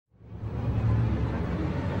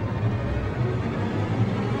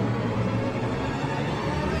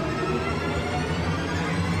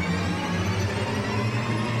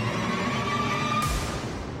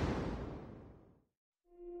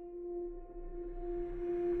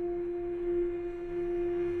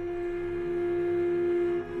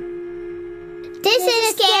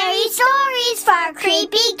Stories for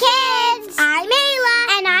Creepy Kids. I'm Ayla.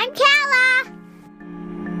 And I'm Kala.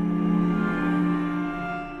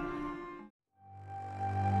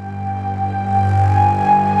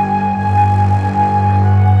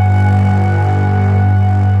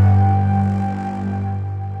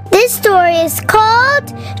 This story is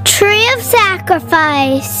called Tree of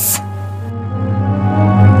Sacrifice.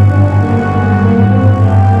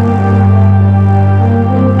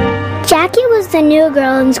 Jackie was the new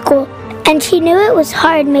girl in school, and she knew it was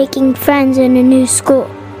hard making friends in a new school.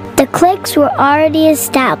 The cliques were already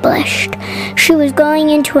established. She was going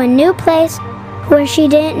into a new place where she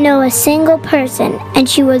didn't know a single person, and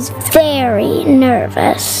she was very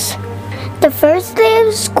nervous. The first day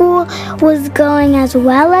of school was going as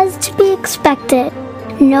well as to be expected.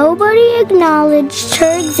 Nobody acknowledged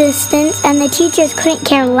her existence, and the teachers couldn't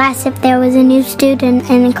care less if there was a new student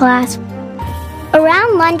in the class.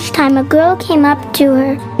 Around lunchtime, a girl came up to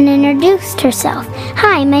her and introduced herself.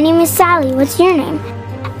 "Hi, my name is Sally. What's your name?"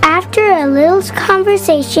 After a little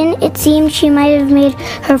conversation, it seemed she might have made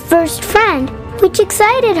her first friend, which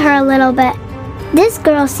excited her a little bit. This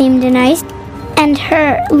girl seemed nice, and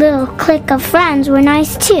her little clique of friends were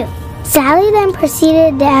nice too. Sally then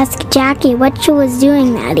proceeded to ask Jackie what she was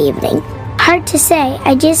doing that evening. "Hard to say.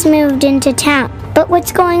 I just moved into town. But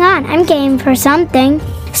what's going on? I'm game for something."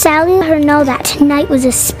 Sally let her know that tonight was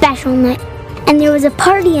a special night, and there was a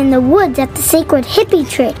party in the woods at the sacred hippie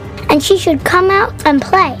tree, and she should come out and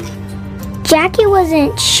play. Jackie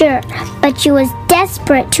wasn't sure, but she was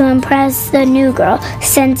desperate to impress the new girl,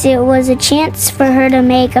 since it was a chance for her to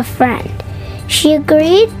make a friend. She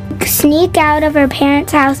agreed to sneak out of her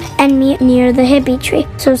parents' house and meet near the hippie tree,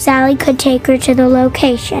 so Sally could take her to the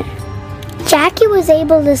location. Jackie was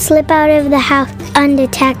able to slip out of the house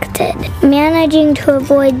undetected, managing to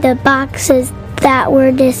avoid the boxes that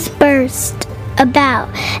were dispersed about,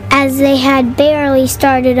 as they had barely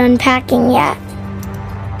started unpacking yet.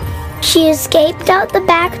 She escaped out the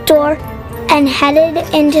back door and headed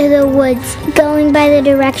into the woods, going by the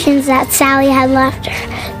directions that Sally had left her.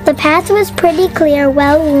 The path was pretty clear,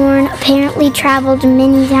 well-worn, apparently traveled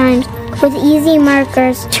many times, with easy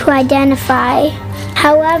markers to identify.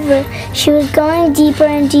 However, she was going deeper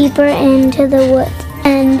and deeper into the woods,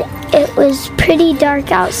 and it was pretty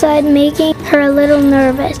dark outside, making her a little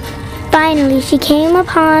nervous. Finally, she came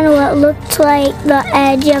upon what looked like the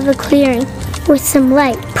edge of a clearing, with some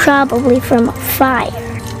light, probably from a fire.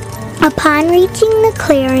 Upon reaching the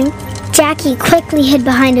clearing, Jackie quickly hid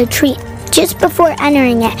behind a tree just before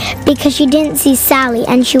entering it, because she didn't see Sally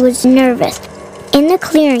and she was nervous. In the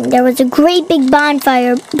clearing, there was a great big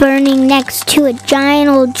bonfire burning next to a giant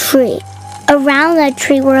old tree. Around that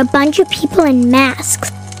tree were a bunch of people in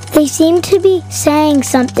masks. They seemed to be saying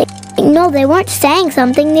something. No, they weren't saying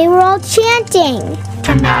something. They were all chanting.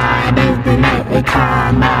 "Tonight is the night we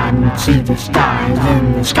come out and see the stars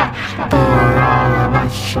in the sky. For all of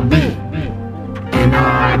us shall be. In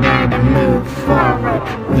order to move forward,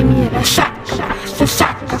 we need a sacrifice, a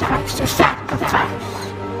sacrifice, a sacrifice."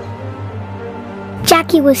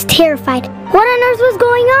 Jackie was terrified. What on earth was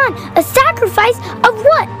going on? A sacrifice of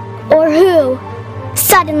what? Or who?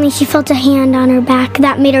 Suddenly she felt a hand on her back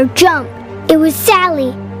that made her jump. It was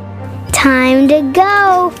Sally. "Time to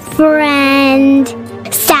go, friend,"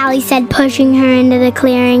 Sally said, pushing her into the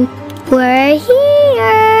clearing. "We're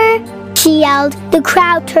here," she yelled. The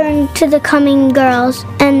crowd turned to the coming girls,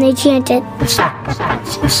 and they chanted, "The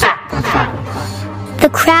sacrifice, the sacrifice." The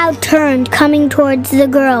crowd turned, coming towards the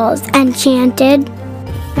girls, and chanted,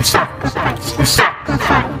 "The sacrifice, the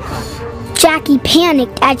sacrifice." Jackie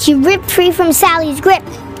panicked as she ripped free from Sally's grip.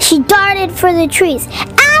 She darted for the trees.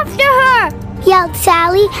 "After her!" yelled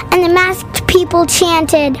Sally, and the masked people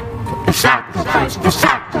chanted, "The sacrifice, the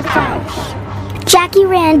sacrifice." Jackie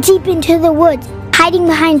ran deep into the woods, hiding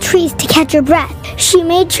behind trees to catch her breath. She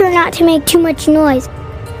made sure not to make too much noise.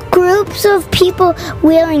 Groups of people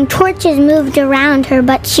wielding torches moved around her,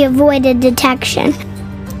 but she avoided detection.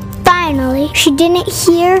 Finally, she didn't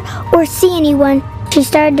hear or see anyone. She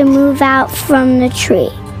started to move out from the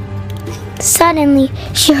tree. Suddenly,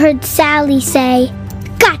 she heard Sally say,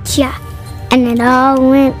 "Gotcha!" and it all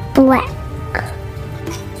went black.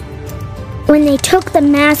 When they took the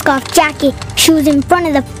mask off Jackie, she was in front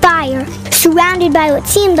of the fire, surrounded by what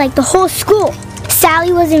seemed like the whole school.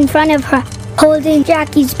 Sally was in front of her, holding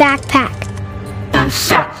Jackie's backpack. "The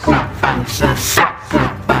sacrifice, the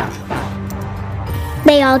sacrifice."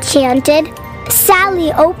 They all chanted.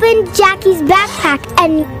 Sally opened Jackie's backpack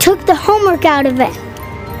and took the homework out of it.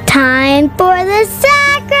 "Time for the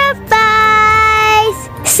sacrifice,"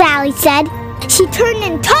 Sally said. She turned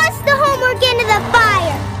and tossed the homework into the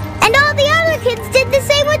fire, and all the other kids did the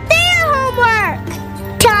same with theirs. homework.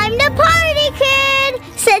 Time to party, kid,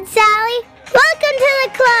 said Sally. Welcome to the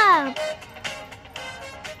club.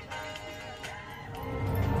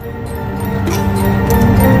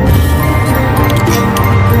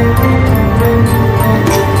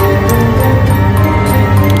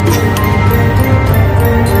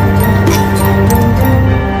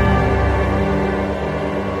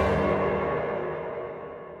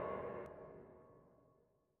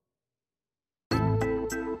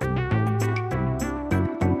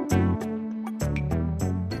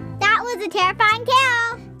 That was a terrifying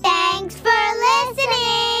tale. Thanks for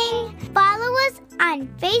listening. Follow us on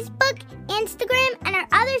Facebook, Instagram, and our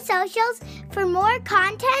other socials for more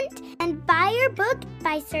content, and buy your book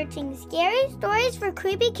by searching Scary Stories for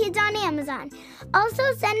Creepy Kids on Amazon. Also,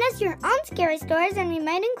 send us your own scary stories and we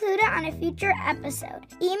might include it on a future episode.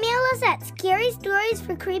 Email us at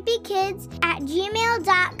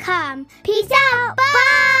scarystoriesforcreepykids@gmail.com. Peace out.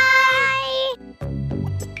 Bye!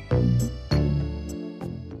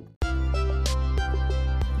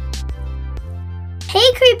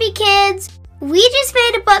 Hey, creepy kids! We just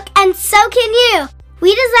made a book, and so can you!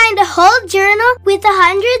 We designed a whole journal with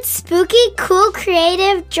 100 spooky, cool,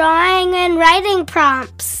 creative drawing and writing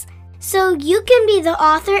prompts, so you can be the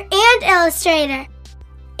author and illustrator.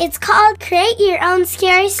 It's called Create Your Own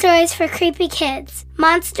Scary Stories for Creepy Kids,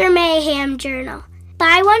 Monster Mayhem Journal.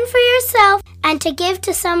 Buy one for yourself and to give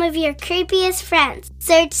to some of your creepiest friends.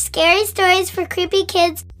 Search Scary Stories for Creepy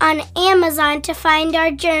Kids on Amazon to find our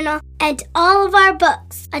journal and all of our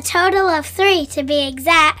books, a total of 3 to be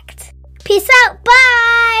exact. Peace out,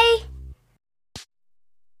 bye!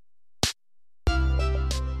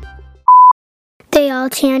 They all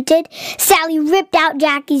chanted. Sally ripped out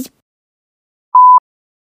Jackie's